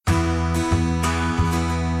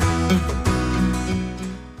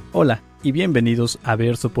Hola y bienvenidos a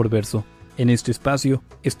Verso por Verso. En este espacio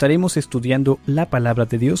estaremos estudiando la palabra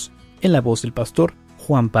de Dios en la voz del pastor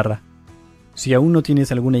Juan Parra. Si aún no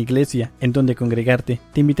tienes alguna iglesia en donde congregarte,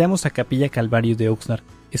 te invitamos a Capilla Calvario de Oxnard.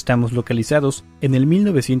 Estamos localizados en el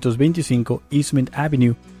 1925 Eastman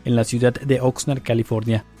Avenue, en la ciudad de Oxnard,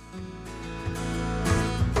 California.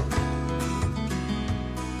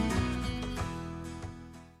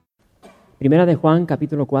 Primera de Juan,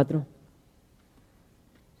 capítulo 4,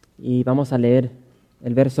 y vamos a leer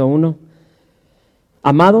el verso 1.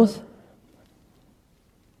 Amados,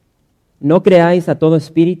 no creáis a todo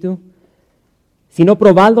espíritu, sino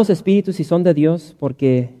probad los espíritus si son de Dios,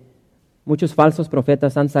 porque muchos falsos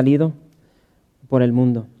profetas han salido por el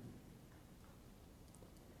mundo.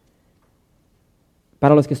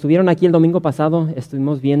 Para los que estuvieron aquí el domingo pasado,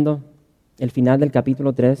 estuvimos viendo el final del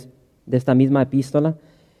capítulo 3 de esta misma epístola,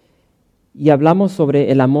 y hablamos sobre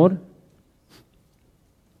el amor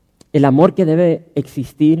que debe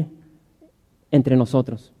existir entre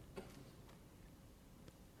nosotros.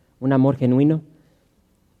 Un amor genuino,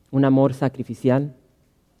 un amor sacrificial,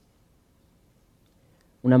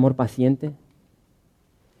 un amor paciente.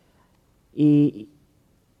 Y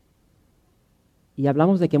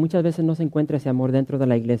hablamos de que muchas veces no se encuentra ese amor dentro de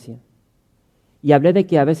la iglesia. Y hablé de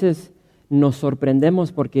que a veces nos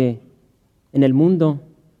sorprendemos porque en el mundo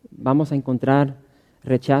vamos a encontrar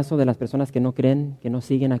rechazo de las personas que no creen, que no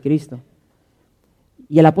siguen a Cristo.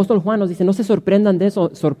 Y el apóstol Juan nos dice, no se sorprendan de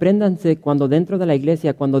eso, sorpréndanse cuando dentro de la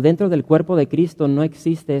iglesia, cuando dentro del cuerpo de Cristo no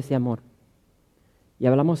existe ese amor. Y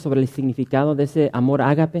hablamos sobre el significado de ese amor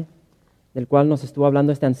ágape, del cual nos estuvo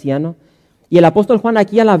hablando este anciano. Y el apóstol Juan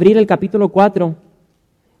aquí al abrir el capítulo 4,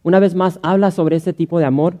 una vez más habla sobre ese tipo de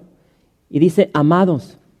amor y dice,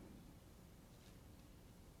 amados.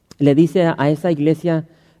 Le dice a esa iglesia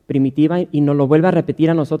primitiva y nos lo vuelve a repetir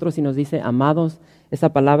a nosotros y nos dice, amados.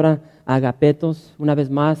 Esa palabra agapetos, una vez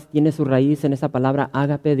más, tiene su raíz en esa palabra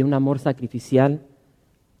ágape de un amor sacrificial.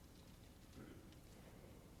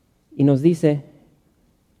 Y nos dice,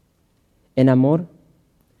 en amor,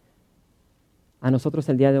 a nosotros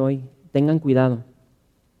el día de hoy, tengan cuidado.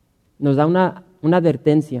 Nos da una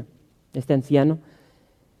advertencia este anciano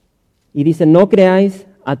y dice, no creáis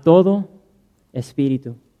a todo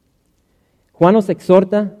espíritu. Juan nos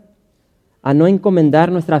exhorta a no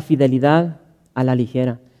encomendar nuestra fidelidad a la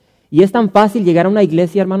ligera. Y es tan fácil llegar a una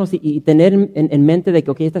iglesia, hermanos, y tener en mente de que,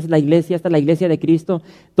 ok, esta es la iglesia de Cristo.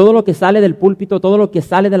 Todo lo que sale del púlpito, todo lo que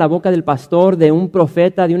sale de la boca del pastor, de un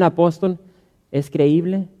profeta, de un apóstol, es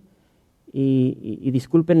creíble. Y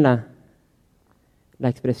disculpen la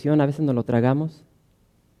expresión, a veces nos lo tragamos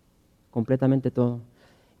completamente todo.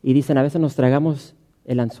 Y dicen, a veces nos tragamos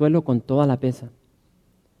el anzuelo con toda la pesa.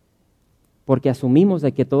 Porque asumimos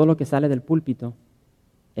de que todo lo que sale del púlpito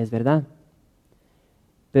es verdad.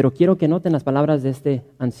 Pero quiero que noten las palabras de este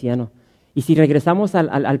anciano. Y si regresamos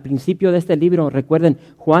al principio de este libro, recuerden,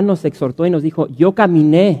 Juan nos exhortó y nos dijo, yo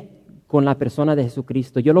caminé con la persona de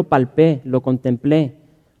Jesucristo, yo lo palpé, lo contemplé.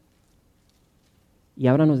 Y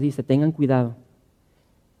ahora nos dice, tengan cuidado,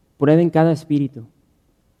 prueben cada espíritu,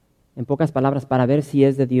 en pocas palabras, para ver si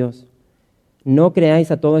es de Dios. No creáis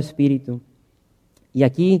a todo espíritu. Y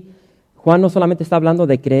aquí Juan no solamente está hablando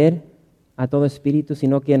de creer a todo espíritu,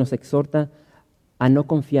 sino que nos exhorta a no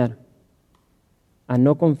confiar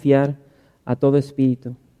a todo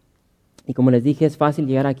espíritu. Y como les dije, es fácil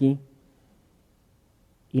llegar aquí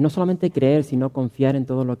y no solamente creer, sino confiar en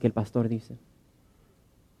todo lo que el pastor dice.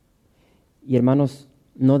 Y hermanos,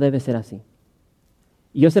 no debe ser así.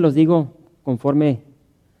 Y yo se los digo conforme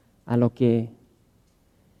a lo que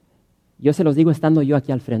yo se los digo estando yo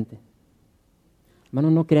aquí al frente.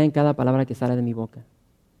 Hermanos, no crean cada palabra que sale de mi boca.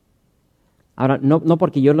 Ahora, no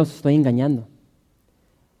porque yo los estoy engañando,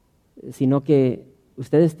 sino que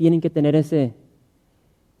ustedes tienen que tener esa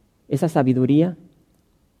sabiduría,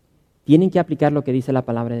 tienen que aplicar lo que dice la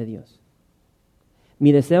palabra de Dios.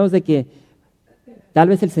 Mi deseo es de que tal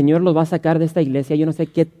vez el Señor los va a sacar de esta iglesia, yo no sé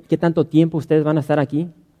qué tanto tiempo ustedes van a estar aquí,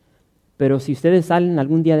 pero si ustedes salen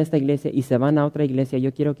algún día de esta iglesia y se van a otra iglesia,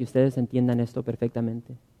 yo quiero que ustedes entiendan esto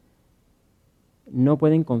perfectamente. No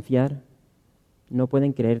pueden confiar, no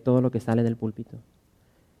pueden creer todo lo que sale del púlpito.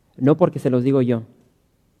 No porque se los digo yo,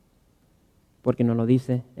 porque nos lo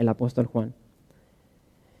dice el apóstol Juan.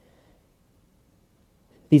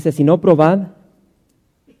 Dice, si no probad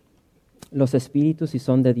los espíritus si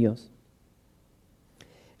son de Dios.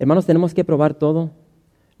 Hermanos, tenemos que probar todo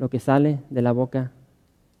lo que sale de la boca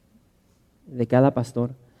de cada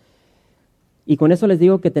pastor. Y con eso les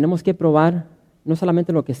digo que tenemos que probar no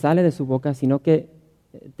solamente lo que sale de su boca, sino que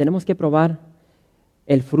tenemos que probar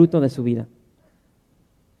el fruto de su vida.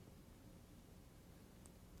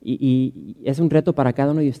 y es un reto para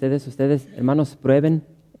cada uno de ustedes. Ustedes, hermanos, prueben.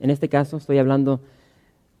 En este caso estoy hablando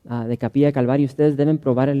de Capilla de Calvario. Ustedes deben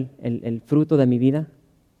probar el fruto de mi vida.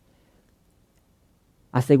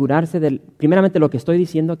 Asegurarse primeramente lo que estoy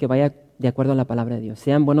diciendo, que vaya de acuerdo a la palabra de Dios.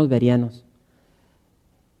 Sean buenos bereanos.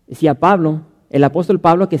 Si a Pablo, el apóstol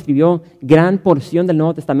Pablo, que escribió gran porción del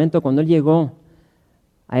Nuevo Testamento, cuando él llegó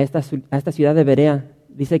a esta ciudad de Berea,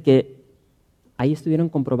 dice que ahí estuvieron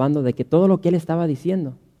comprobando de que todo lo que él estaba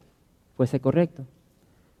diciendo fuese correcto.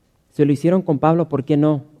 Si lo hicieron con Pablo, ¿por qué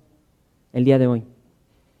no el día de hoy?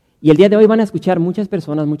 Y el día de hoy van a escuchar muchas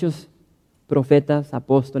personas, muchos profetas,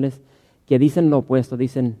 apóstoles, que dicen lo opuesto.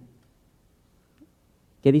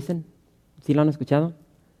 ¿Qué dicen? ¿Sí lo han escuchado?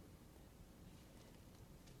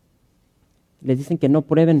 Les dicen que no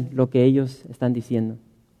prueben lo que ellos están diciendo.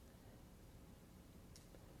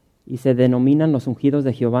 Y se denominan los ungidos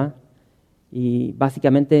de Jehová. Y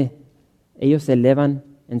básicamente ellos se elevan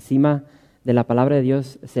encima de la palabra de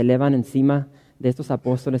Dios, se elevan encima de estos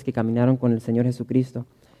apóstoles que caminaron con el Señor Jesucristo.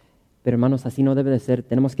 Pero hermanos, así no debe de ser.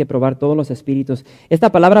 Tenemos que probar todos los espíritus.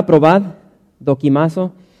 Esta palabra probad,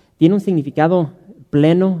 dokimazo, tiene un significado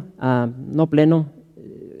pleno, no pleno,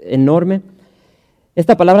 enorme.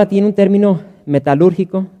 Esta palabra tiene un término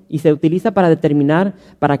metalúrgico y se utiliza para determinar,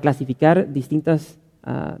 para clasificar distintos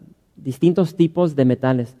tipos de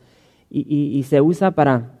metales. Y se usa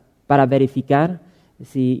para verificar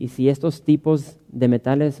si estos tipos de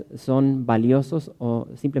metales son valiosos o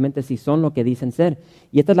simplemente si son lo que dicen ser.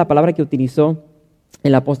 Y esta es la palabra que utilizó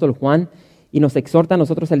el apóstol Juan y nos exhorta a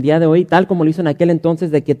nosotros el día de hoy, tal como lo hizo en aquel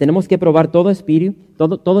entonces, de que tenemos que probar todo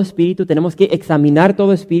espíritu, tenemos que examinar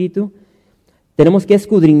todo espíritu, tenemos que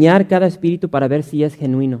escudriñar cada espíritu para ver si es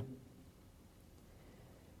genuino.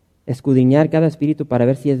 Escudriñar cada espíritu para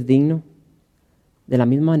ver si es digno, de la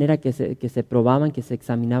misma manera que se probaban, que se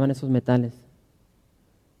examinaban esos metales.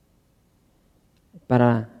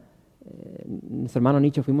 Para nuestro hermano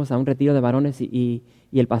Nicho fuimos a un retiro de varones y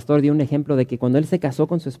el pastor dio un ejemplo de que cuando él se casó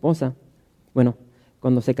con su esposa,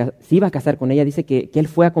 cuando se iba a casar con ella, dice que él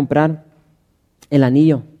fue a comprar el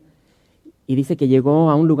anillo y dice que llegó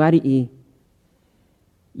a un lugar y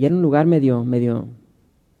era un lugar medio,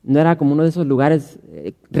 no era como uno de esos lugares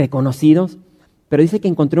reconocidos, pero dice que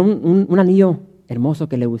encontró un anillo hermoso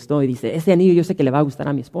que le gustó y dice, ese anillo yo sé que le va a gustar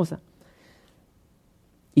a mi esposa.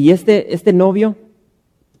 Y este novio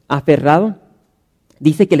aferrado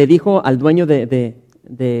dice que le dijo al dueño de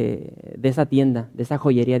esa tienda, de esa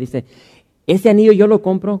joyería, dice, ese anillo yo lo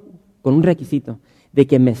compro con un requisito, de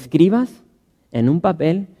que me escribas en un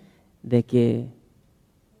papel de que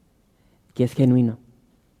es genuino.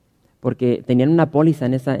 Porque tenían una póliza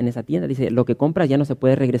en esa tienda, dice, lo que compras ya no se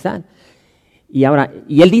puede regresar. Y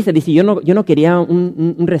él dice, yo no quería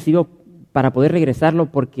un recibo para poder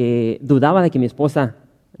regresarlo porque dudaba de que mi esposa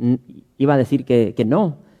iba a decir que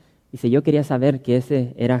no. Dice, yo quería saber que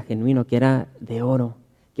ese era genuino, que era de oro,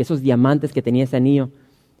 que esos diamantes que tenía ese anillo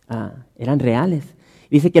eran reales.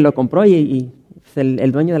 Dice que lo compró y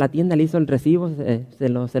el dueño de la tienda le hizo el recibo, se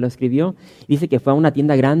lo escribió. Dice que fue a una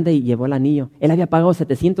tienda grande y llevó el anillo. Él había pagado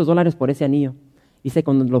 $700 por ese anillo. Dice,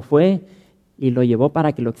 cuando lo fue y lo llevó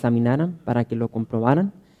para que lo examinaran, para que lo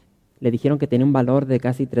comprobaran, le dijeron que tenía un valor de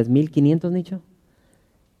casi $3,500, Nicho.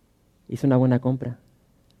 Hizo una buena compra.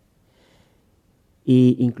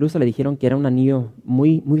 Y incluso le dijeron que era un anillo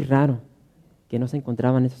muy, muy raro, que no se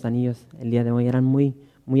encontraban esos anillos el día de hoy, eran muy,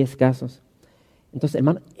 muy escasos. Entonces,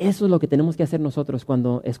 hermano, eso es lo que tenemos que hacer nosotros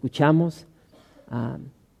cuando escuchamos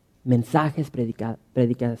mensajes,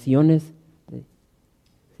 predicaciones.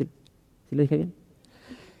 ¿Sí lo dije bien?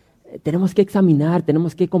 Tenemos que examinar,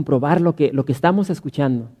 tenemos que comprobar lo que estamos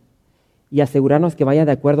escuchando y asegurarnos que vaya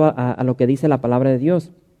de acuerdo a lo que dice la palabra de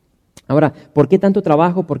Dios. Ahora, ¿por qué tanto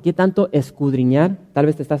trabajo? ¿Por qué tanto escudriñar? Tal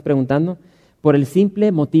vez te estás preguntando. Por el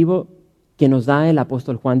simple motivo que nos da el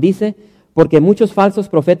apóstol Juan. Dice, porque muchos falsos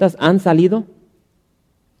profetas han salido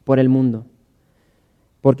por el mundo.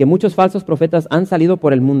 Porque muchos falsos profetas han salido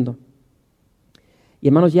por el mundo. Y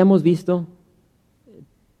hermanos, ya hemos visto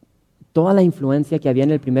toda la influencia que había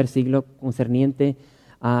en el primer siglo concerniente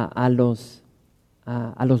a los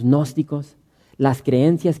gnósticos, las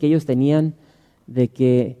creencias que ellos tenían de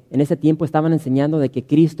que en ese tiempo estaban enseñando de que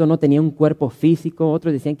Cristo no tenía un cuerpo físico,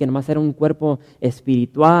 otros decían que nomás era un cuerpo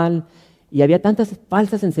espiritual, y había tantas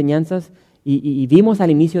falsas enseñanzas, y vimos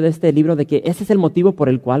al inicio de este libro de que ese es el motivo por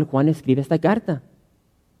el cual Juan escribe esta carta,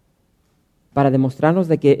 para demostrarnos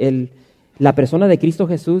de que la persona de Cristo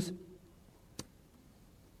Jesús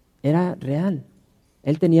era real.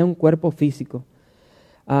 Él tenía un cuerpo físico.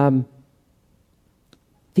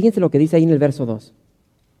 Fíjense lo que dice ahí en el verso 2.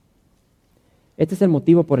 Este es el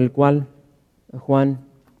motivo por el cual Juan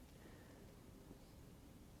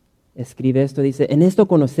escribe esto, dice, en esto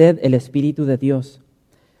conoced el Espíritu de Dios.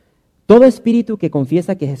 Todo espíritu que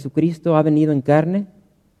confiesa que Jesucristo ha venido en carne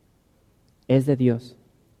es de Dios.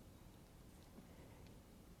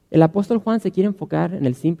 El apóstol Juan se quiere enfocar en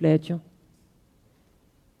el simple hecho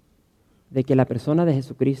de que la persona de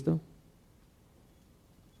Jesucristo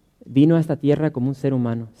vino a esta tierra como un ser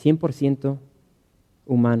humano, 100%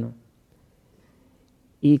 humano.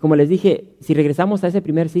 Y como les dije, si regresamos a ese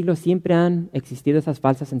primer siglo, siempre han existido esas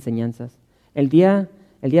falsas enseñanzas. El día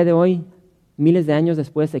de hoy, miles de años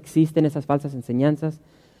después, existen esas falsas enseñanzas.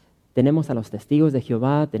 Tenemos a los testigos de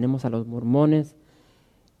Jehová, tenemos a los mormones.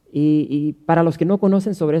 Y para los que no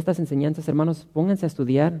conocen sobre estas enseñanzas, hermanos, pónganse a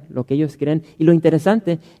estudiar lo que ellos creen. Y lo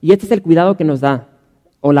interesante, y este es el cuidado que nos da,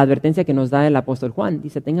 o la advertencia que nos da el apóstol Juan,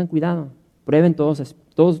 dice, tengan cuidado, prueben todos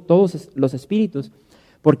los espíritus,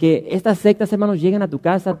 porque estas sectas, hermanos, llegan a tu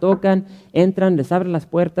casa, tocan, entran, les abren las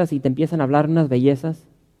puertas y te empiezan a hablar unas bellezas.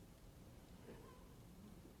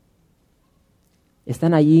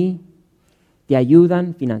 Están allí, te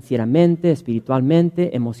ayudan financieramente,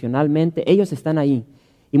 espiritualmente, emocionalmente, ellos están ahí.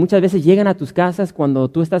 Y muchas veces llegan a tus casas cuando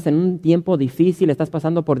tú estás en un tiempo difícil, estás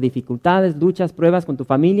pasando por dificultades, luchas, pruebas con tu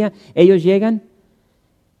familia. Ellos llegan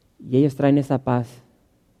y ellos traen esa paz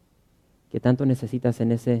que tanto necesitas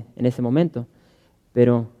en ese momento.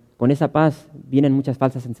 Pero con esa paz vienen muchas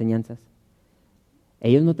falsas enseñanzas.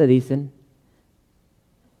 Ellos no te dicen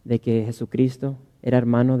de que Jesucristo era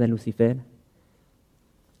hermano de Lucifer.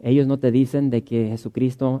 Ellos no te dicen de que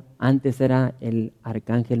Jesucristo antes era el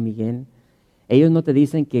arcángel Miguel. Ellos no te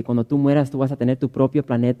dicen que cuando tú mueras tú vas a tener tu propio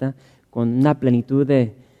planeta con una plenitud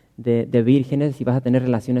de vírgenes y vas a tener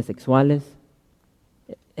relaciones sexuales.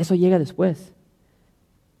 Eso llega después.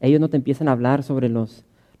 Ellos no te empiezan a hablar sobre los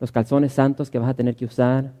calzones santos que vas a tener que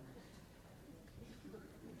usar.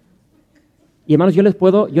 Y hermanos, yo les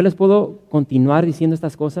puedo continuar diciendo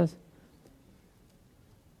estas cosas,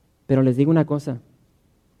 pero les digo una cosa,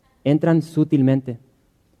 entran sutilmente.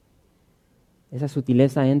 Esa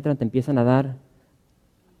sutileza entran, te empiezan a dar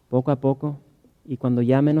poco a poco, y cuando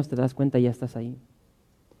ya menos te das cuenta ya estás ahí.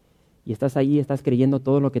 Y estás ahí, estás creyendo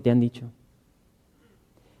todo lo que te han dicho.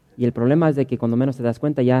 Y el problema es de que cuando menos te das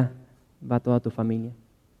cuenta ya va toda tu familia.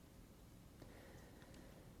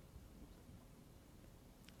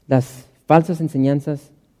 Las falsas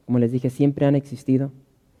enseñanzas, como les dije, siempre han existido.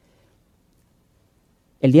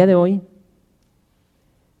 El día de hoy,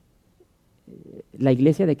 la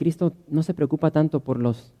iglesia de Cristo no se preocupa tanto por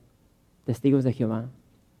los testigos de Jehová,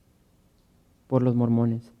 por los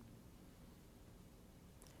mormones,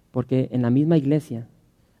 porque en la misma iglesia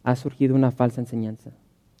ha surgido una falsa enseñanza,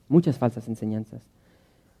 muchas falsas enseñanzas.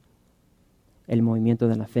 El movimiento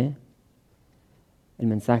de la fe, el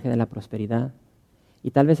mensaje de la prosperidad.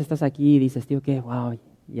 Y tal vez estás aquí y dices, tío, que wow,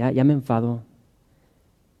 ya me enfadó,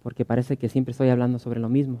 porque parece que siempre estoy hablando sobre lo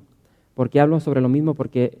mismo. ¿Por qué hablo sobre lo mismo?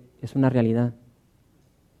 Porque es una realidad.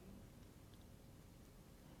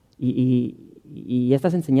 Y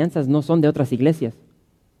estas enseñanzas no son de otras iglesias.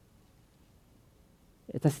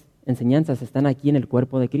 Estas enseñanzas están aquí en el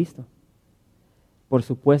cuerpo de Cristo, por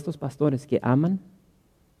supuestos pastores que aman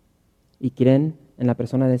y creen en la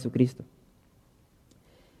persona de Jesucristo.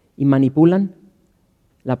 Y manipulan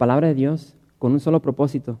la palabra de Dios con un solo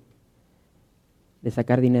propósito, de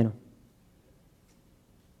sacar dinero.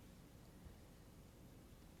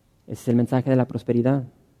 Ese es el mensaje de la prosperidad.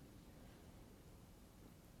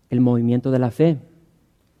 El movimiento de la fe,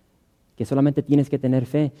 que solamente tienes que tener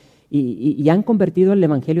fe. Y han convertido el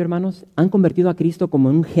evangelio, hermanos, han convertido a Cristo como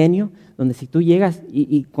un genio, donde si tú llegas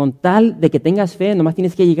y con tal de que tengas fe, nomás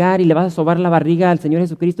tienes que llegar y le vas a sobar la barriga al Señor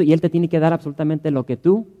Jesucristo y Él te tiene que dar absolutamente lo que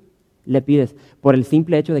tú le pides, por el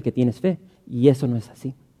simple hecho de que tienes fe. Y eso no es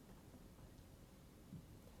así.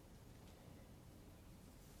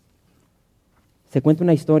 Se cuenta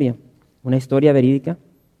una historia verídica,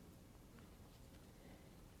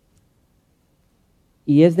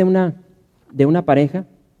 y es de una pareja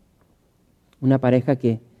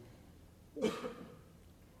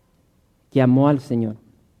que amó al Señor.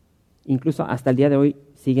 Incluso hasta el día de hoy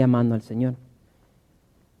sigue amando al Señor.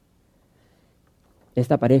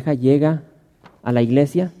 Esta pareja llega a la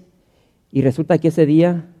iglesia y resulta que ese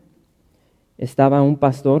día estaba un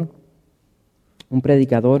pastor, un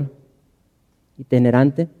predicador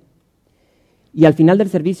itinerante, y al final del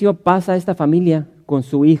servicio pasa esta familia con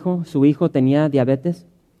su hijo tenía diabetes,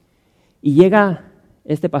 y llega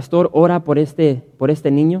este pastor, ora por este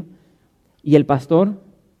niño, y el pastor,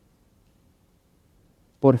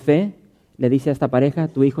 por fe, le dice a esta pareja,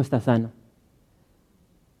 tu hijo está sano.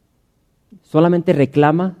 Solamente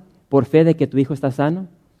reclama por fe de que tu hijo está sano,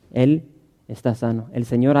 él está sano. El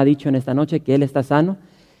Señor ha dicho en esta noche que él está sano.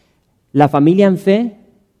 La familia en fe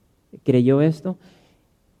creyó esto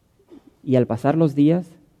y al pasar los días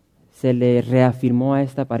se le reafirmó a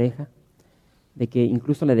esta pareja de que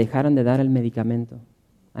incluso le dejaran de dar el medicamento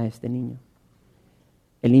a este niño.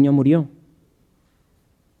 El niño murió.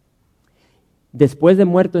 Después de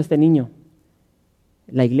muerto este niño,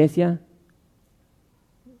 la iglesia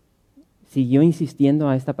siguió insistiendo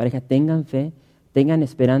a esta pareja: tengan fe, tengan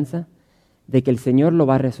esperanza de que el Señor lo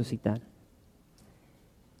va a resucitar.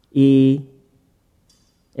 Y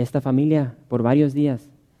esta familia por varios días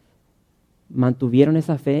mantuvieron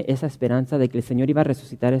esa fe, esa esperanza de que el Señor iba a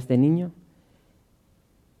resucitar a este niño.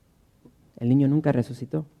 El niño nunca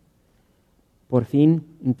resucitó. Por fin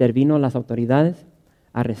intervino las autoridades,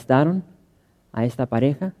 arrestaron a esta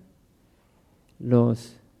pareja,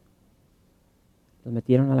 los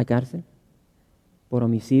metieron a la cárcel por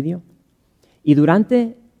homicidio. Y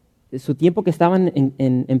durante su tiempo que estaban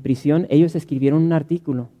en prisión, ellos escribieron un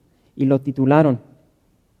artículo y lo titularon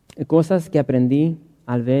Cosas que aprendí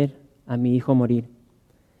al ver a mi hijo morir.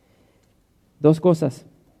 2 cosas.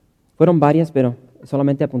 Fueron varias, pero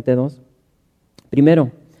solamente apunté 2.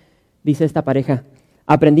 Primero, dice esta pareja: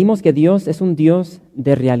 aprendimos que Dios es un Dios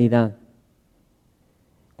de realidad.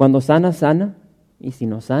 Cuando sana, sana, y si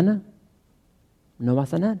no sana, no va a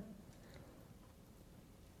sanar.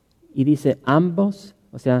 Y dice ambos,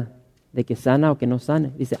 o sea, de que sana o que no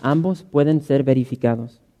sane, dice ambos pueden ser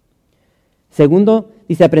verificados. Segundo,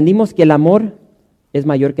 dice aprendimos que el amor es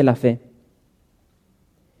mayor que la fe.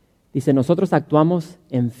 Dice nosotros actuamos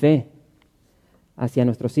en fe hacia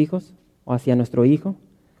nuestros hijos o hacia nuestro hijo,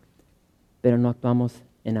 pero no actuamos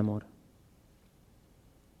en amor.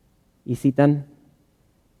 Y citan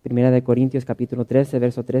 1 Corintios capítulo 13,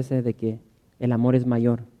 verso 13, de que el amor es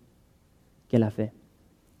mayor que la fe.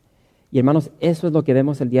 Y hermanos, eso es lo que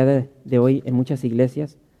vemos el día de hoy en muchas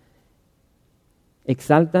iglesias.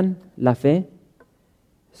 Exaltan la fe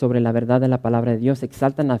sobre la verdad de la palabra de Dios,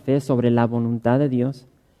 exaltan la fe sobre la voluntad de Dios.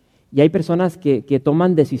 Y hay personas que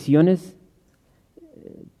toman decisiones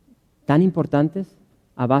tan importantes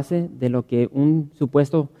a base de lo que un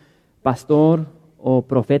supuesto pastor o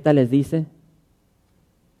profeta les dice,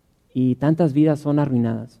 y tantas vidas son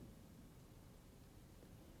arruinadas.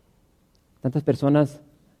 Tantas personas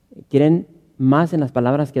quieren más en las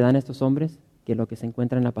palabras que dan estos hombres que lo que se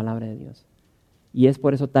encuentra en la palabra de Dios. Y es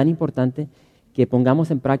por eso tan importante que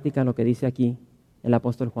pongamos en práctica lo que dice aquí el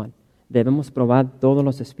apóstol Juan. Debemos probar todos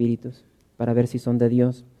los espíritus para ver si son de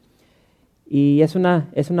Dios. Y es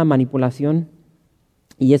una manipulación,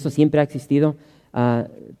 y eso siempre ha existido.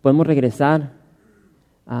 Podemos regresar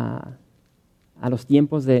a los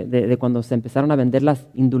tiempos de cuando se empezaron a vender las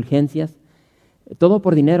indulgencias. Todo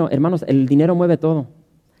por dinero. Hermanos, el dinero mueve todo.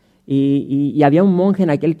 Y había un monje en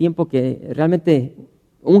aquel tiempo que realmente,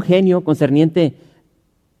 un genio concerniente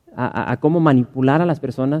a cómo manipular a las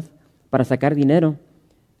personas para sacar dinero.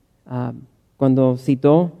 Cuando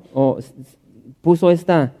citó o puso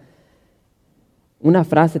una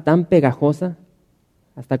frase tan pegajosa,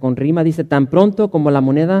 hasta con rima, dice: tan pronto como la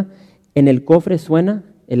moneda en el cofre suena,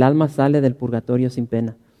 el alma sale del purgatorio sin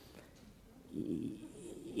pena.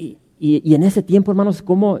 Y en ese tiempo, hermanos,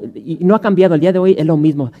 y no ha cambiado, el día de hoy es lo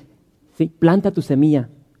mismo. ¿Sí? Planta tu semilla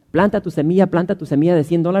de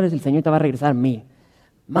 $100, el Señor te va a regresar 1,000.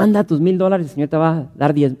 Manda tus $1,000, el Señor te va a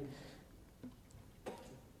dar 10.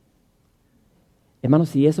 Hermanos,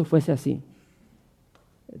 si eso fuese así,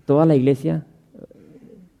 toda la iglesia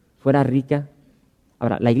fuera rica.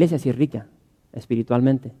 Ahora, la iglesia sí es rica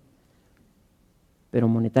espiritualmente, pero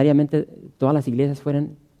monetariamente todas las iglesias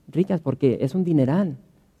fueran ricas porque es un dineral.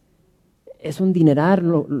 Es un dineral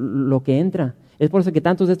lo que entra. Es por eso que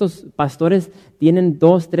tantos de estos pastores tienen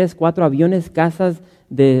 2, 3, 4 aviones, casas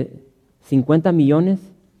de 50 millones.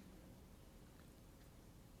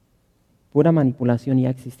 Pura manipulación y ha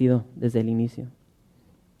existido desde el inicio.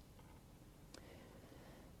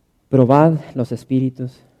 Probad los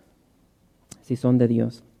espíritus si son de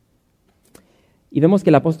Dios. Y vemos que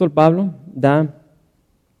el apóstol Pablo da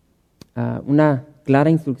una clara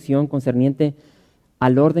instrucción concerniente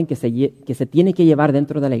al orden que se tiene que llevar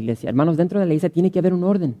dentro de la iglesia. Hermanos, dentro de la iglesia tiene que haber un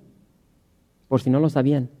orden, por si no lo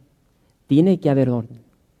sabían. Tiene que haber orden,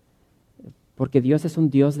 porque Dios es un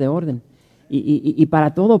Dios de orden. Y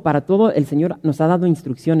para todo el Señor nos ha dado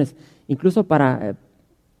instrucciones, incluso para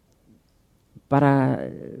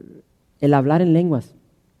el hablar en lenguas.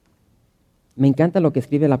 Me encanta lo que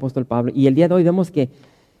escribe el apóstol Pablo. Y el día de hoy vemos que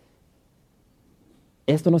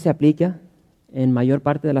esto no se aplica en mayor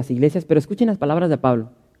parte de las iglesias, pero escuchen las palabras de Pablo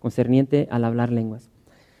concerniente al hablar lenguas.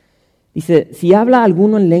 Dice: si habla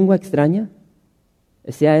alguno en lengua extraña,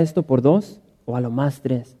 sea esto por 2 o a lo más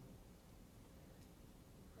 3.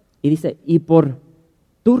 Y dice, y por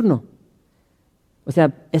turno. O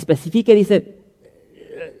sea, especifica y dice,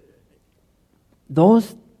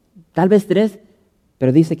 2, tal vez 3,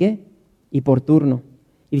 pero dice ¿qué? Y por turno.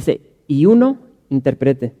 Y dice, y uno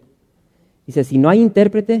interprete. Dice, si no hay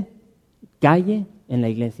intérprete, calle en la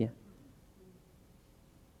iglesia.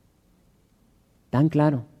 Tan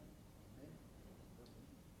claro.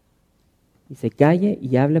 Dice, calle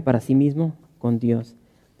y hable para sí mismo con Dios.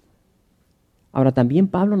 Ahora, también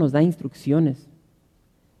Pablo nos da instrucciones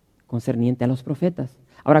concerniente a los profetas.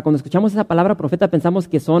 Ahora, cuando escuchamos esa palabra profeta, pensamos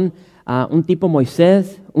que son un tipo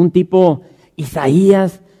Moisés, un tipo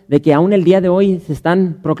Isaías, de que aún el día de hoy se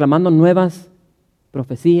están proclamando nuevas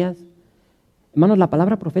profecías. Hermanos, la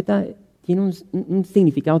palabra profeta tiene un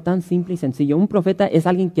significado tan simple y sencillo. Un profeta es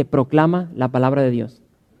alguien que proclama la palabra de Dios.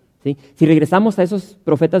 ¿Sí? Si regresamos a esos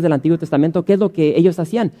profetas del Antiguo Testamento, ¿qué es lo que ellos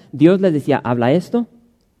hacían? Dios les decía, habla esto,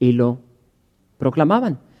 y lo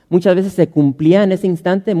proclamaban. Muchas veces se cumplía en ese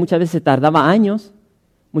instante, muchas veces se tardaba años.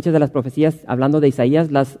 Muchas de las profecías, hablando de Isaías,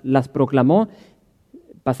 las proclamó,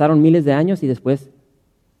 pasaron miles de años y después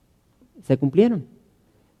se cumplieron.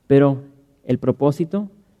 Pero el propósito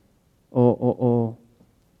o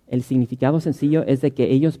el significado sencillo es de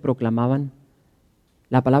que ellos proclamaban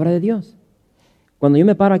la palabra de Dios. Cuando yo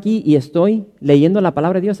me paro aquí y estoy leyendo la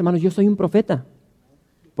palabra de Dios, hermanos, yo soy un profeta.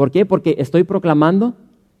 ¿Por qué? Porque estoy proclamando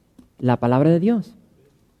la palabra de Dios.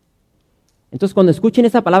 Entonces, cuando escuchen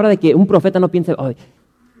esa palabra de que un profeta no piense, oh,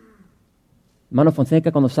 hermano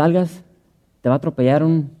Fonseca, cuando salgas te va a atropellar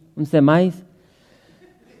un semais.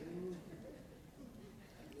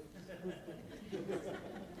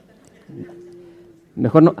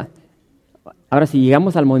 Mejor no. Ahora, si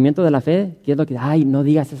llegamos al movimiento de la fe, ¿qué es lo que? Ay, no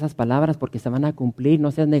digas esas palabras porque se van a cumplir,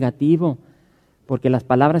 no seas negativo, porque las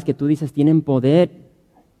palabras que tú dices tienen poder.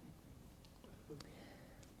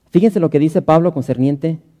 Fíjense lo que dice Pablo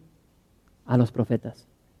concerniente a los profetas.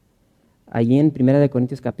 Allí en 1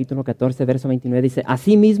 Corintios capítulo 14, verso 29 dice,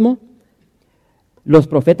 asimismo, los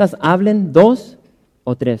profetas hablen 2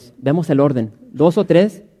 o 3. Vemos el orden, 2 o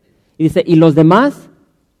 3. Y dice, y los demás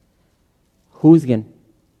juzguen.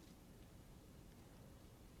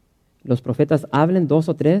 Los profetas hablen 2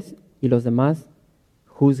 o 3 y los demás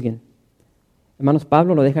juzguen. Hermanos,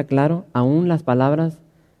 Pablo lo deja claro, aún las palabras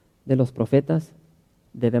de los profetas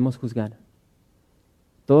debemos juzgar.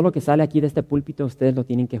 Todo lo que sale aquí de este púlpito ustedes lo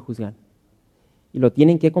tienen que juzgar. Y lo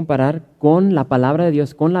tienen que comparar con la palabra de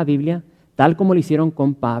Dios, con la Biblia, tal como lo hicieron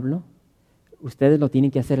con Pablo. Ustedes lo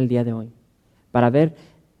tienen que hacer el día de hoy. Para ver,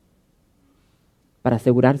 para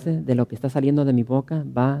asegurarse de lo que está saliendo de mi boca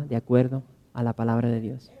va de acuerdo a la palabra de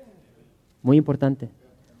Dios. Muy importante.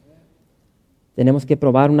 Tenemos que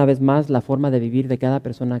probar una vez más la forma de vivir de cada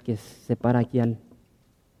persona que se para aquí al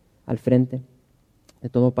frente, de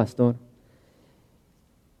todo pastor.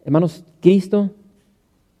 Hermanos, Cristo,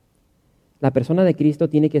 la persona de Cristo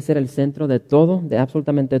tiene que ser el centro de todo, de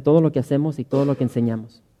absolutamente todo lo que hacemos y todo lo que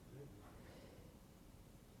enseñamos.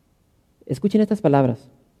 Escuchen estas palabras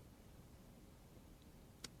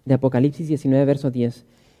de Apocalipsis 19, verso 10.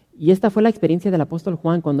 Y esta fue la experiencia del apóstol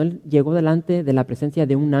Juan cuando él llegó delante de la presencia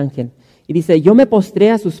de un ángel. Y dice, yo me postré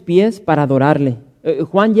a sus pies para adorarle.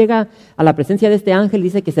 Juan llega a la presencia de este ángel,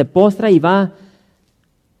 dice que se postra y va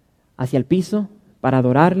hacia el piso para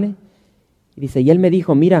adorarle. Y dice, y él me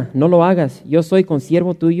dijo, mira, no lo hagas, yo soy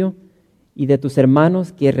consiervo tuyo y de tus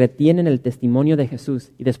hermanos que retienen el testimonio de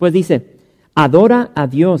Jesús. Y después dice, adora a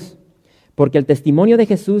Dios, porque el testimonio de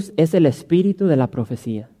Jesús es el espíritu de la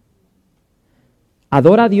profecía.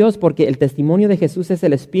 Adora a Dios porque el testimonio de Jesús es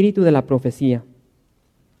el espíritu de la profecía.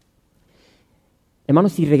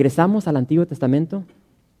 Hermanos, si regresamos al Antiguo Testamento,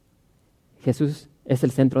 Jesús es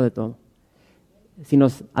el centro de todo. Si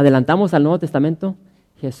nos adelantamos al Nuevo Testamento,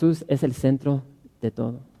 Jesús es el centro de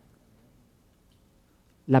todo.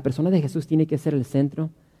 La persona de Jesús tiene que ser el centro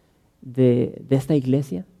de esta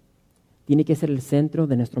iglesia, tiene que ser el centro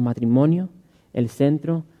de nuestro matrimonio, el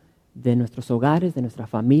centro de nuestros hogares, de nuestra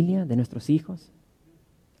familia, de nuestros hijos.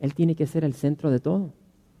 Él tiene que ser el centro de todo.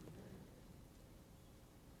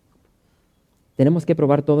 Tenemos que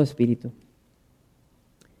probar todo espíritu.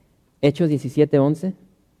 Hechos 17:11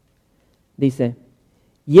 dice,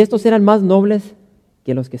 y estos eran más nobles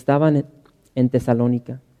que los que estaban en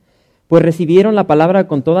Tesalónica, pues recibieron la palabra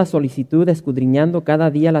con toda solicitud, escudriñando cada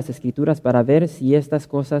día las Escrituras para ver si estas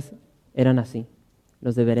cosas eran así.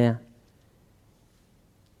 Los de Berea.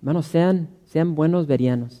 Hermanos, sean buenos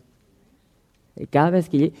bereanos. Cada vez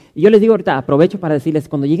que yo les digo ahorita, aprovecho para decirles,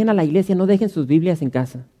 cuando lleguen a la iglesia no dejen sus Biblias en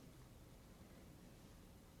casa.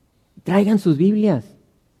 Traigan sus Biblias.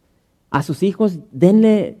 A sus hijos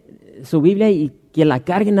denle su Biblia y que la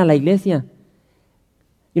carguen a la iglesia.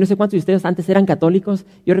 Yo no sé cuántos de ustedes antes eran católicos.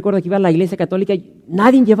 Yo recuerdo que iba a la iglesia católica y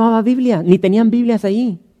nadie llevaba Biblia, ni tenían Biblias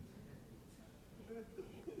ahí.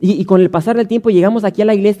 Y con el pasar del tiempo llegamos aquí a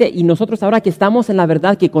la iglesia y nosotros ahora que estamos en la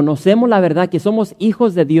verdad, que conocemos la verdad, que somos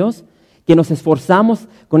hijos de Dios, que nos esforzamos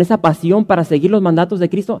con esa pasión para seguir los mandatos de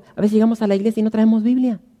Cristo, a veces llegamos a la iglesia y no traemos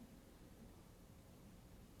Biblia.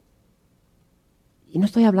 Y no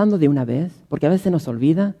estoy hablando de una vez, porque a veces se nos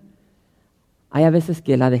olvida. Hay a veces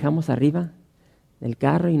que la dejamos arriba del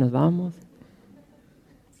carro y nos vamos.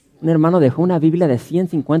 Un hermano dejó una Biblia de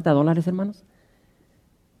 $150, hermanos.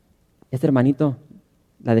 Este hermanito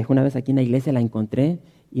la dejé una vez aquí en la iglesia, la encontré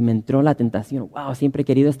y me entró la tentación. Wow, siempre he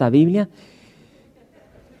querido esta Biblia.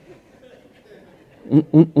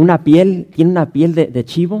 Tiene una piel de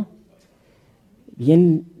chivo,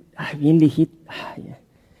 bien ligita.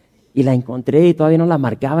 Y la encontré y todavía no la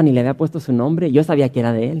marcaba ni le había puesto su nombre. Yo sabía que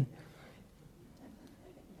era de él.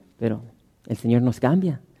 Pero el Señor nos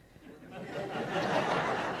cambia.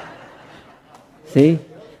 Sí.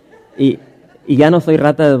 Y ya no soy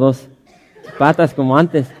rata de 2 patas como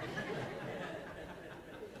antes.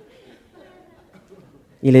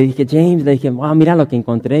 Y le dije, James, wow, mira lo que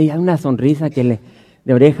encontré. Y hay una sonrisa de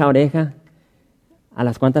oreja a oreja, a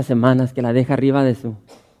las cuantas semanas que la deja arriba de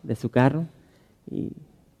su carro. Y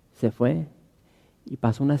se fue. Y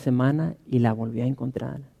pasó una semana y la volvió a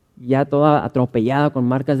encontrar. Ya toda atropellada con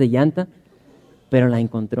marcas de llanta, pero la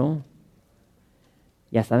encontró.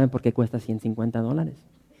 Ya saben por qué cuesta $150.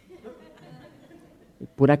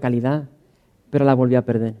 Pura calidad. Pero la volvió a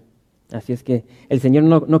perder. Así es que el Señor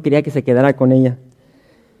no quería que se quedara con ella.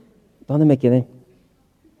 ¿Dónde me quedé?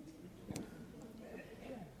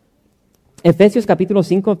 Efesios capítulo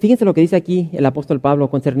 5, fíjense lo que dice aquí el apóstol Pablo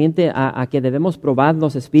concerniente a que debemos probar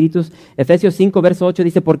los espíritus. Efesios 5, verso 8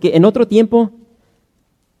 dice, porque en otro tiempo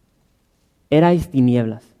erais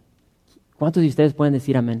tinieblas. ¿Cuántos de ustedes pueden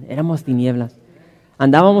decir amén? Éramos tinieblas.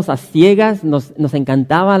 Andábamos a ciegas, nos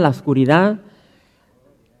encantaba la oscuridad.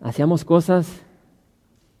 Hacíamos cosas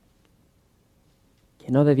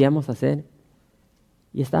que no debíamos hacer.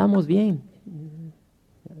 Y estábamos bien.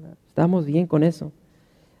 Estábamos bien con eso.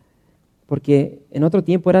 Porque en otro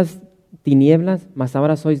tiempo eras tinieblas, mas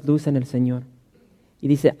ahora sois luz en el Señor. Y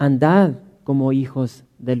dice, andad como hijos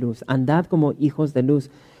de luz. Andad como hijos de luz.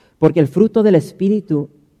 Porque el fruto del Espíritu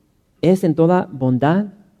es en toda bondad,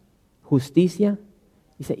 justicia,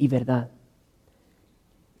 dice, y verdad.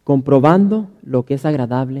 Comprobando lo que es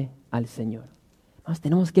agradable al Señor.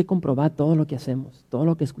 Tenemos que comprobar todo lo que hacemos, todo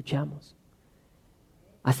lo que escuchamos.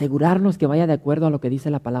 Asegurarnos que vaya de acuerdo a lo que dice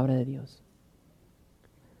la palabra de Dios.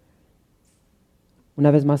 Una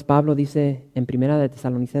vez más Pablo dice en 1 de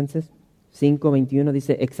Tesalonicenses 5:21,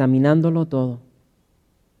 dice, examinándolo todo.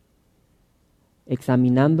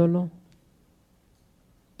 Examinándolo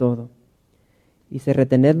todo. Dice,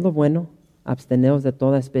 retened lo bueno, absteneos de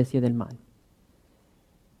toda especie del mal.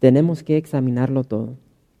 Tenemos que examinarlo todo.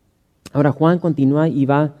 Ahora Juan continúa y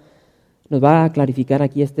nos va a clarificar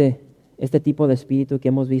aquí este tipo de espíritu que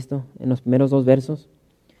hemos visto en los primeros 2 versos,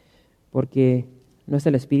 porque no es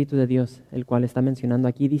el Espíritu de Dios el cual está mencionando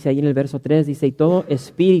aquí. Dice ahí en el verso 3, dice, y todo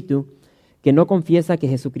espíritu que no confiesa que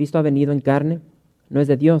Jesucristo ha venido en carne, no es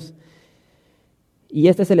de Dios. Y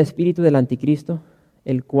este es el espíritu del anticristo,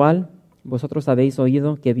 el cual vosotros habéis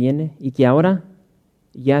oído que viene y que ahora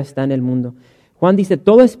ya está en el mundo. Juan dice,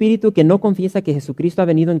 todo espíritu que no confiesa que Jesucristo ha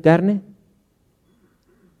venido en carne,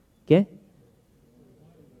 ¿qué?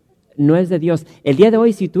 No es de Dios. El día de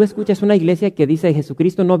hoy, si tú escuchas una iglesia que dice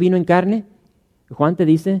Jesucristo no vino en carne, Juan te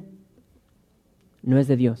dice, no es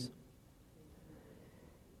de Dios.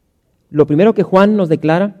 Lo primero que Juan nos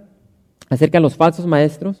declara acerca de los falsos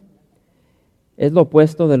maestros es lo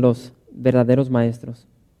opuesto de los verdaderos maestros.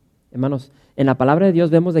 Hermanos, en la palabra de Dios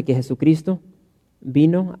vemos de que Jesucristo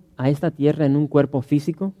vino a esta tierra en un cuerpo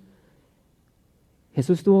físico.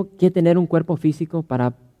 Jesús tuvo que tener un cuerpo físico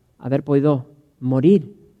para haber podido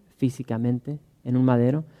morir físicamente en un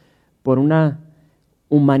madero por una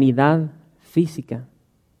humanidad física.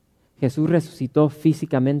 Jesús resucitó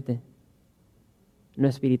físicamente, no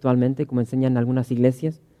espiritualmente, como enseñan algunas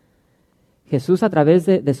iglesias. Jesús, a través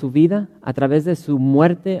de su vida, a través de su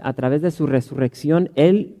muerte, a través de su resurrección,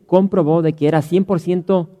 Él comprobó de que era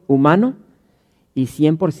 100% humano y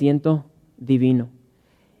 100% divino.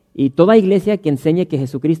 Y toda iglesia que enseñe que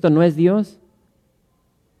Jesucristo no es Dios,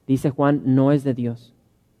 dice Juan, no es de Dios.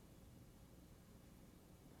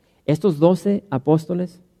 Estos 12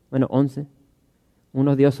 apóstoles, 11,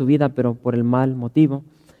 uno dio su vida, pero por el mal motivo.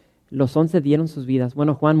 Los 11 dieron sus vidas.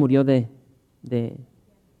 Juan murió de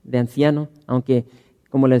anciano, aunque,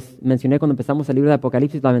 como les mencioné cuando empezamos el libro de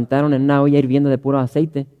Apocalipsis, lo aventaron en una olla hirviendo de puro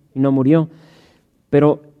aceite y no murió.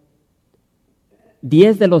 Pero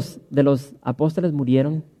 10 de los apóstoles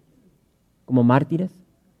murieron como mártires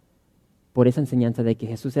por esa enseñanza de que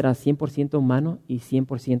Jesús era 100% humano y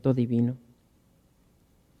 100% divino.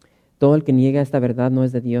 Todo el que niega esta verdad no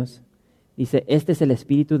es de Dios. Dice, este es el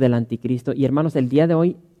espíritu del anticristo. Y hermanos, el día de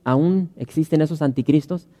hoy aún existen esos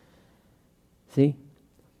anticristos. Sí,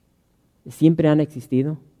 siempre han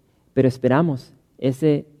existido, pero esperamos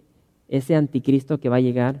ese anticristo que va a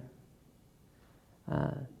llegar.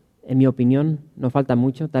 En mi opinión, no falta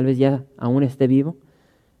mucho, tal vez ya aún esté vivo,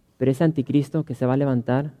 pero ese anticristo que se va a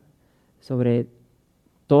levantar sobre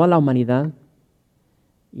toda la humanidad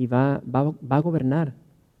y va a gobernar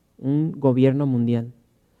un gobierno mundial.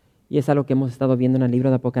 Y es algo que hemos estado viendo en el libro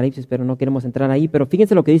de Apocalipsis, pero no queremos entrar ahí. Pero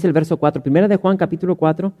fíjense lo que dice el verso 4. Primera de Juan, capítulo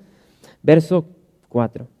 4, verso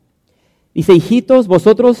 4. Dice, hijitos,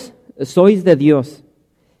 vosotros sois de Dios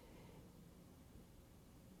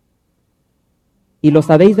y los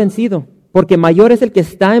habéis vencido, porque mayor es el que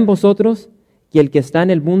está en vosotros que el que está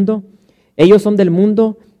en el mundo. Ellos son del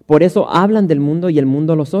mundo, por eso hablan del mundo y el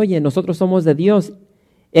mundo los oye. Nosotros somos de Dios.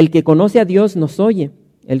 El que conoce a Dios nos oye.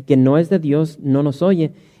 El que no es de Dios no nos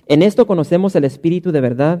oye. En esto conocemos el espíritu de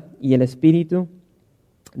verdad y el espíritu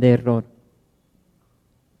de error.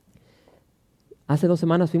 Hace 2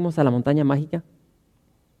 semanas fuimos a la montaña mágica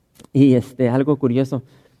y algo curioso.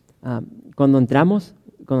 Cuando entramos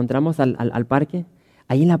al parque,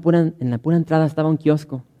 ahí en la pura entrada estaba un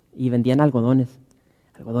kiosco y vendían algodones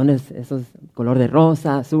esos color de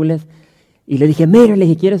rosa, azules. Y le dije, Mater,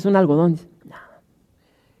 ¿quieres un algodón? No.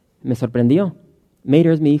 Me sorprendió.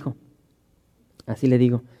 Mater es mi hijo, así le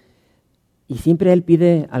digo. Y siempre él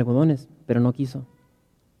pide algodones, pero no quiso.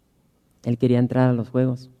 Él quería entrar a los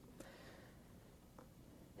juegos.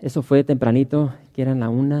 Eso fue tempranito, que eran la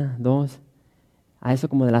 1, 2, a eso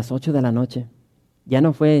como de las 8 de la noche. Ya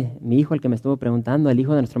no fue mi hijo el que me estuvo preguntando, el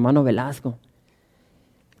hijo de nuestro hermano Velasco.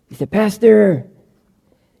 Dice, Pastor,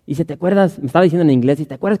 dice, ¿te acuerdas? Me estaba diciendo en inglés, dice,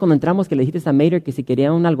 ¿te acuerdas cuando entramos que le dijiste a Mater que si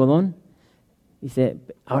quería un algodón? Dice,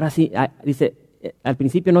 ahora sí, dice, al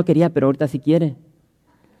principio no quería, pero ahorita sí quiere.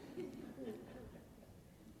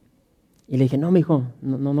 Y le dije, no, mijo,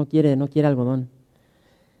 no quiere algodón.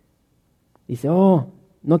 Dice,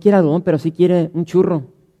 no quiere algodón, pero sí quiere un churro.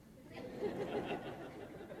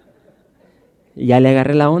 Y ya le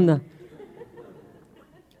agarré la onda.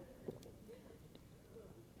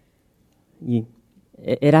 Y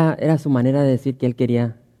era su manera de decir que él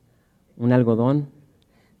quería un algodón.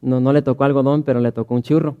 No le tocó algodón, pero le tocó un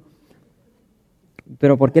churro.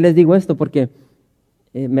 Pero ¿por qué les digo esto? Porque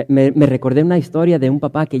me recordé una historia de un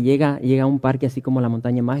papá que llega a un parque así como la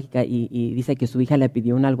montaña mágica y dice que su hija le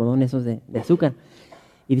pidió un algodón esos de azúcar.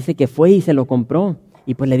 Y dice que fue y se lo compró.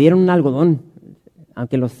 Y pues le dieron un algodón,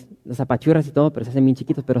 aunque los apachurras y todo, pero se hacen bien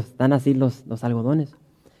chiquitos, pero están así los algodones.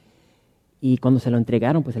 Y cuando se lo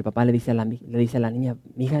entregaron, pues el papá le dice a la niña,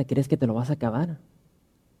 mija, ¿crees que te lo vas a acabar?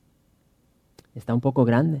 Está un poco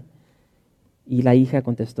grande. Y la hija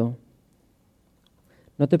contestó,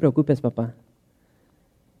 no te preocupes, papá.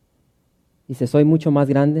 Dice, soy mucho más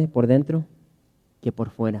grande por dentro que por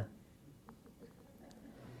fuera.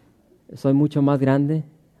 Soy mucho más grande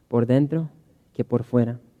por dentro que por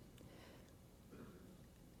fuera.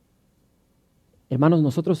 Hermanos,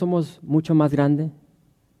 nosotros somos mucho más grandes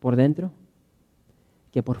por dentro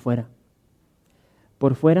que por fuera.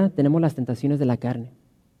 Por fuera tenemos las tentaciones de la carne,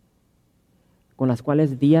 con las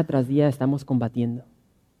cuales día tras día estamos combatiendo.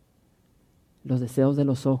 Los deseos de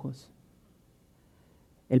los ojos,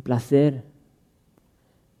 el placer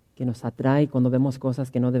que nos atrae cuando vemos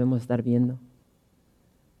cosas que no debemos estar viendo.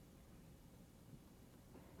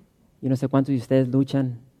 Yo no sé cuántos de ustedes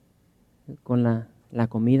luchan con la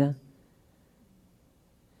comida.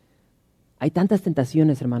 Hay tantas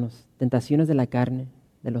tentaciones, hermanos, tentaciones de la carne,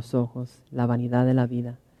 de los ojos, la vanidad de la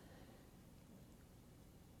vida.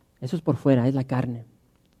 Eso es por fuera, es la carne.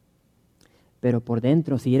 Pero por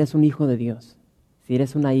dentro, si eres un hijo de Dios, si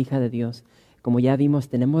eres una hija de Dios, como ya vimos,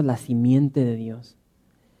 tenemos la simiente de Dios.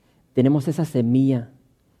 Tenemos esa semilla,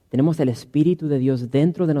 tenemos el Espíritu de Dios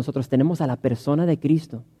dentro de nosotros, tenemos a la persona de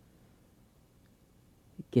Cristo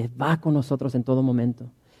que va con nosotros en todo momento.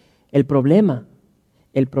 El problema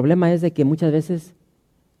es de que muchas veces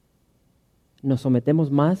nos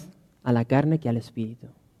sometemos más a la carne que al Espíritu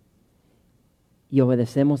y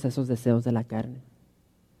obedecemos esos deseos de la carne.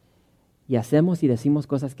 Y hacemos y decimos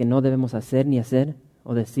cosas que no debemos hacer,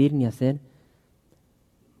 o decir, ni hacer.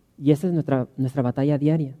 Y esa es nuestra batalla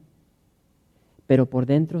diaria. Pero por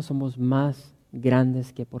dentro somos más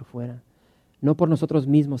grandes que por fuera. No por nosotros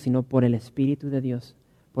mismos, sino por el Espíritu de Dios,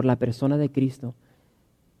 por la persona de Cristo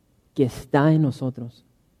que está en nosotros.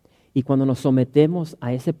 Y cuando nos sometemos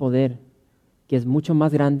a ese poder, que es mucho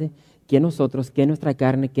más grande que nosotros, que nuestra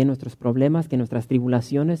carne, que nuestros problemas, que nuestras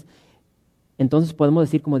tribulaciones, entonces podemos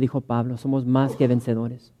decir, como dijo Pablo, somos más que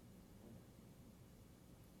vencedores.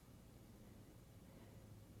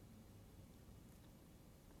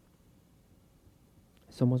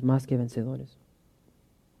 Somos más que vencedores.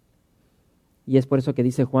 Y es por eso que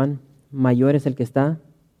dice Juan, mayor es el que está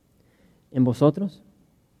en vosotros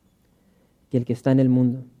que el que está en el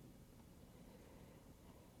mundo.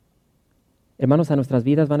 Hermanos, a nuestras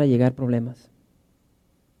vidas van a llegar problemas.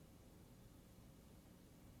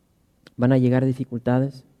 Van a llegar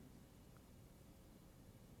dificultades.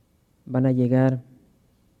 Van a llegar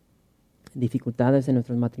dificultades en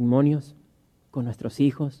nuestros matrimonios, con nuestros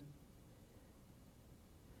hijos,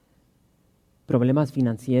 problemas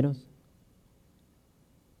financieros.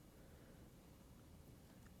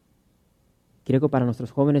 Creo que para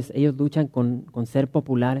nuestros jóvenes, ellos luchan con ser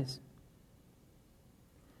populares.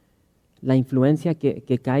 La influencia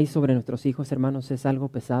que cae sobre nuestros hijos, hermanos, es algo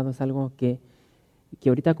pesado, es algo que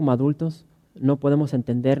ahorita como adultos no podemos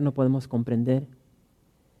entender, no podemos comprender.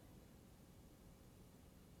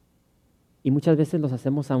 Y muchas veces los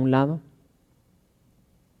hacemos a un lado.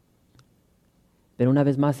 Pero una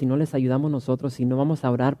vez más, si no les ayudamos nosotros, si no vamos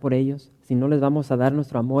a orar por ellos, si no les vamos a dar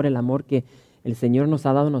nuestro amor, el amor que el Señor nos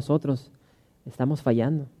ha dado a nosotros, estamos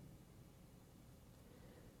fallando.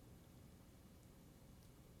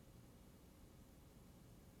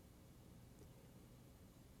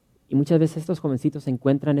 Y muchas veces estos jovencitos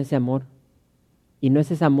encuentran ese amor. Y no es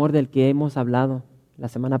ese amor del que hemos hablado la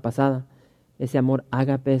semana pasada. Ese amor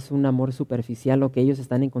ágape es un amor superficial, lo que ellos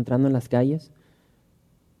están encontrando en las calles.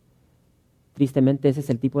 Tristemente, ese es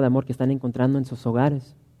el tipo de amor que están encontrando en sus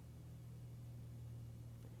hogares.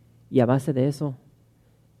 Y a base de eso,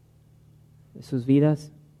 sus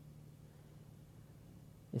vidas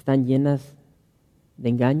están llenas de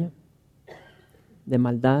engaño, de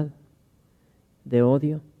maldad, de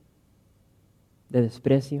odio, de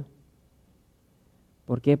desprecio.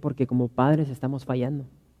 ¿Por qué? Porque como padres estamos fallando.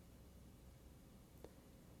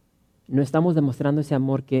 No estamos demostrando ese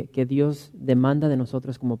amor que Dios demanda de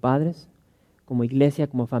nosotros como padres, como iglesia,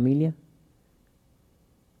 como familia.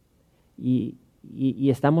 Y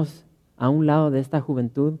estamos a un lado de esta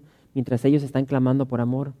juventud mientras ellos están clamando por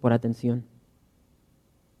amor, por atención.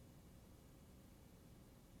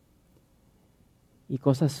 Y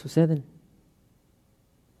cosas suceden.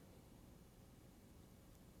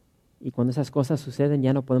 Y cuando esas cosas suceden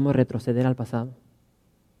ya no podemos retroceder al pasado.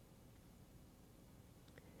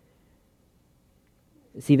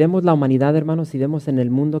 Si vemos la humanidad, hermanos, si vemos en el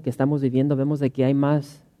mundo que estamos viviendo, vemos de que hay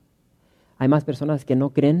más personas que no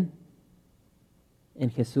creen en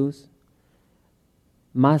Jesús.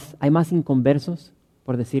 Hay más inconversos,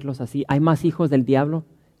 por decirlos así. Hay más hijos del diablo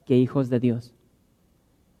que hijos de Dios.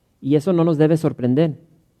 Y eso no nos debe sorprender.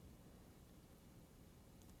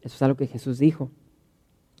 Eso es algo que Jesús dijo.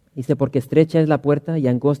 Dice, porque estrecha es la puerta y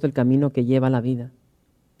angosto el camino que lleva a la vida.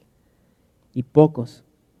 Y pocos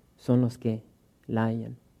son los que la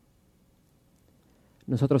hallan.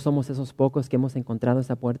 Nosotros somos esos pocos que hemos encontrado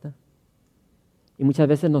esa puerta. Y muchas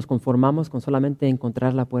veces nos conformamos con solamente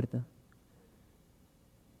encontrar la puerta.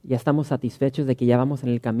 Ya estamos satisfechos de que ya vamos en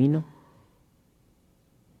el camino.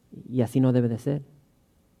 Y así no debe de ser.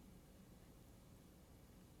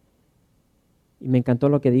 Y me encantó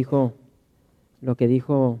lo que dijo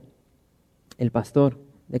el pastor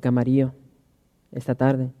de Camarillo esta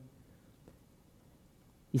tarde.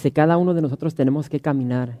 Dice, cada uno de nosotros tenemos que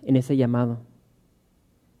caminar en ese llamado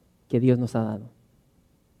que Dios nos ha dado.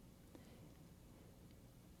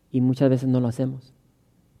 Y muchas veces no lo hacemos.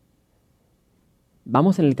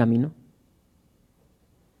 Vamos en el camino,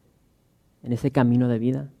 en ese camino de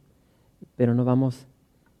vida, pero no vamos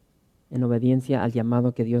en obediencia al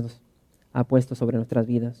llamado que Dios ha puesto sobre nuestras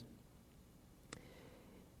vidas.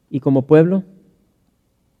 Y como pueblo,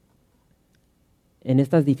 en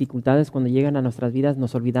estas dificultades cuando llegan a nuestras vidas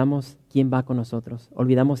nos olvidamos quién va con nosotros,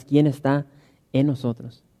 olvidamos quién está en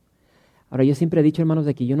nosotros. Ahora yo siempre he dicho, hermanos,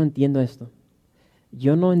 de que yo no entiendo esto.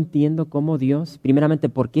 Yo no entiendo cómo Dios, primeramente,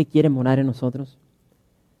 por qué quiere morar en nosotros.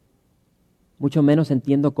 Mucho menos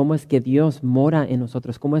entiendo cómo es que Dios mora en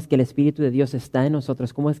nosotros, cómo es que el Espíritu de Dios está en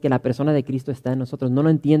nosotros, cómo es que la persona de Cristo está en nosotros. No lo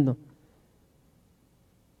entiendo,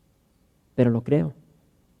 pero lo creo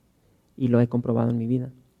y lo he comprobado en mi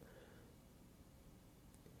vida.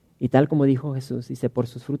 Y tal como dijo Jesús, dice, por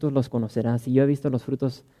sus frutos los conocerás. Y yo he visto los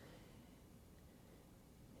frutos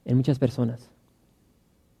en muchas personas.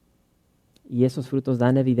 Y esos frutos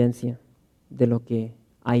dan evidencia de lo que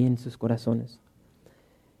hay en sus corazones.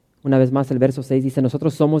 Una vez más el verso 6 dice,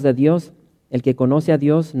 nosotros somos de Dios El que conoce a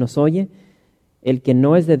Dios nos oye, el que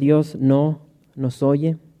no es de Dios no nos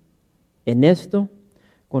oye. En esto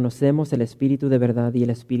conocemos el espíritu de verdad y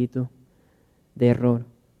el espíritu de error.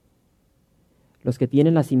 Los que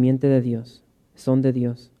tienen la simiente de Dios son de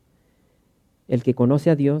Dios. El que conoce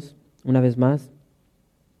a Dios, una vez más,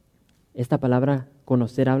 esta palabra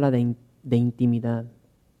conocer habla de intimidad.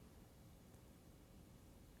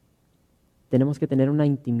 Tenemos que tener una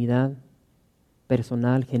intimidad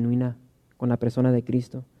personal, genuina, con la persona de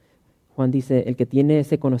Cristo. Juan dice, el que tiene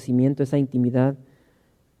ese conocimiento, esa intimidad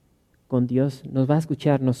con Dios, nos va a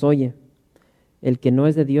escuchar, nos oye. El que no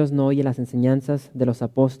es de Dios no oye las enseñanzas de los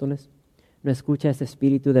apóstoles, no escucha ese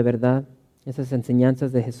espíritu de verdad, esas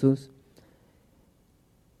enseñanzas de Jesús.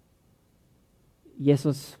 Y eso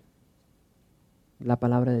es la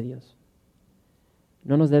palabra de Dios.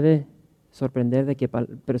 No nos debe sorprender de que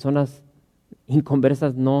personas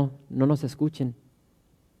inconversas no nos escuchen.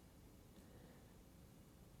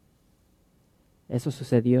 Eso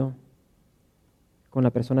sucedió con la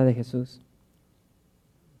persona de Jesús.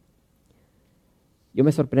 Yo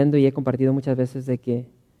me sorprendo y he compartido muchas veces de que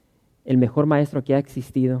el mejor maestro que ha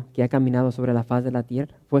existido, que ha caminado sobre la faz de la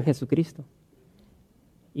tierra, fue Jesucristo.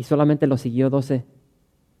 Y solamente lo siguió 12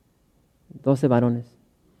 varones.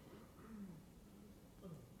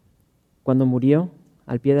 Cuando murió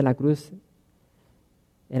al pie de la cruz,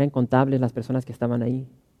 eran incontables las personas que estaban ahí.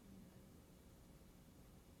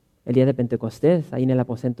 El día de Pentecostés, ahí en el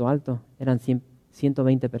aposento alto, eran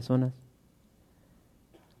 120 personas.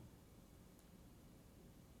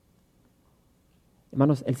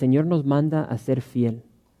 Hermanos, el Señor nos manda a ser fiel.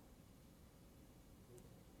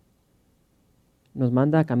 Nos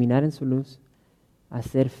manda a caminar en su luz, a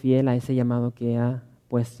ser fiel a ese llamado que ha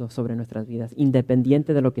puesto sobre nuestras vidas,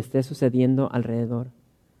 independiente de lo que esté sucediendo alrededor.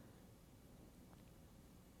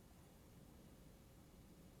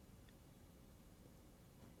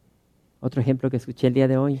 Otro ejemplo que escuché el día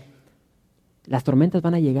de hoy, las tormentas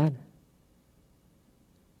van a llegar.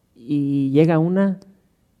 Y llega una,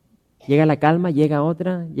 llega la calma, llega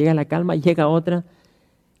otra, llega la calma, llega otra.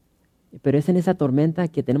 Pero es en esa tormenta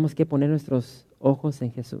que tenemos que poner nuestros ojos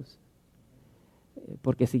en Jesús.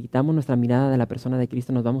 Porque si quitamos nuestra mirada de la persona de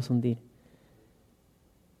Cristo nos vamos a hundir.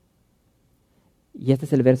 Y este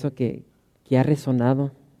es el verso que ha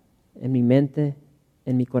resonado en mi mente,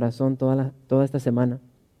 en mi corazón toda esta semana.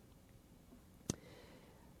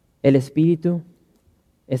 El Espíritu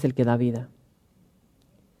es el que da vida.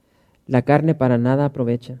 La carne para nada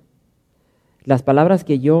aprovecha. Las palabras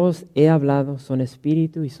que yo os he hablado son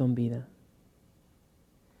espíritu y son vida.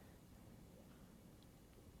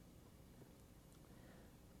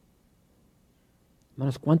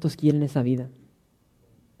 Hermanos, ¿cuántos quieren esa vida?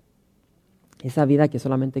 Esa vida que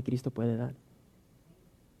solamente Cristo puede dar.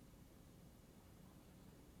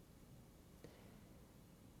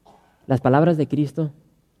 Las palabras de Cristo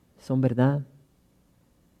son verdad,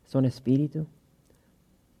 son espíritu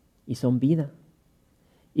y son vida.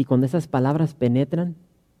 Y cuando esas palabras penetran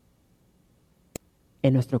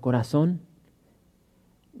en nuestro corazón,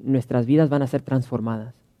 nuestras vidas van a ser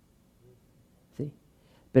transformadas. ¿Sí?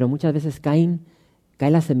 Pero muchas veces cae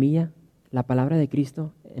la semilla, la palabra de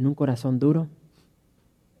Cristo, en un corazón duro,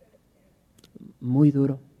 muy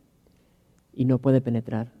duro, y no puede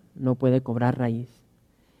penetrar, no puede cobrar raíz.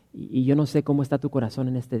 Y yo no sé cómo está tu corazón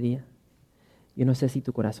en este día. Yo no sé si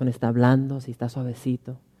tu corazón está blando, si está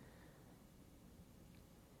suavecito.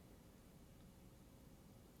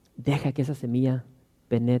 Deja que esa semilla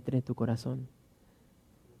penetre tu corazón.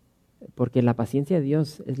 Porque la paciencia de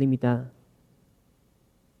Dios es limitada.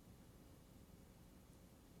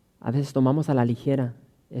 A veces tomamos a la ligera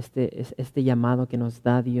este llamado que nos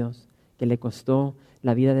da Dios, que le costó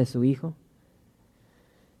la vida de su Hijo.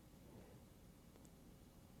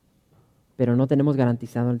 Pero no tenemos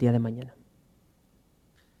garantizado el día de mañana.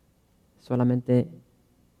 Solamente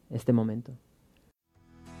este momento.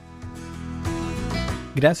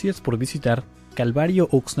 Gracias por visitar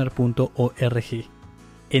calvariooxnard.org.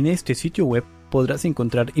 En este sitio web podrás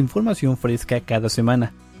encontrar información fresca cada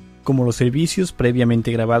semana, como los servicios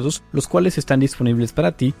previamente grabados, los cuales están disponibles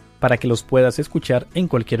para ti para que los puedas escuchar en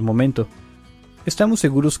cualquier momento. Estamos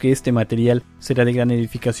seguros que este material será de gran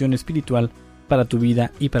edificación espiritual para tu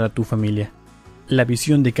vida y para tu familia. La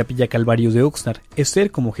visión de Capilla Calvario de Oxnard es ser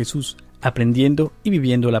como Jesús, aprendiendo y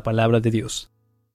viviendo la palabra de Dios.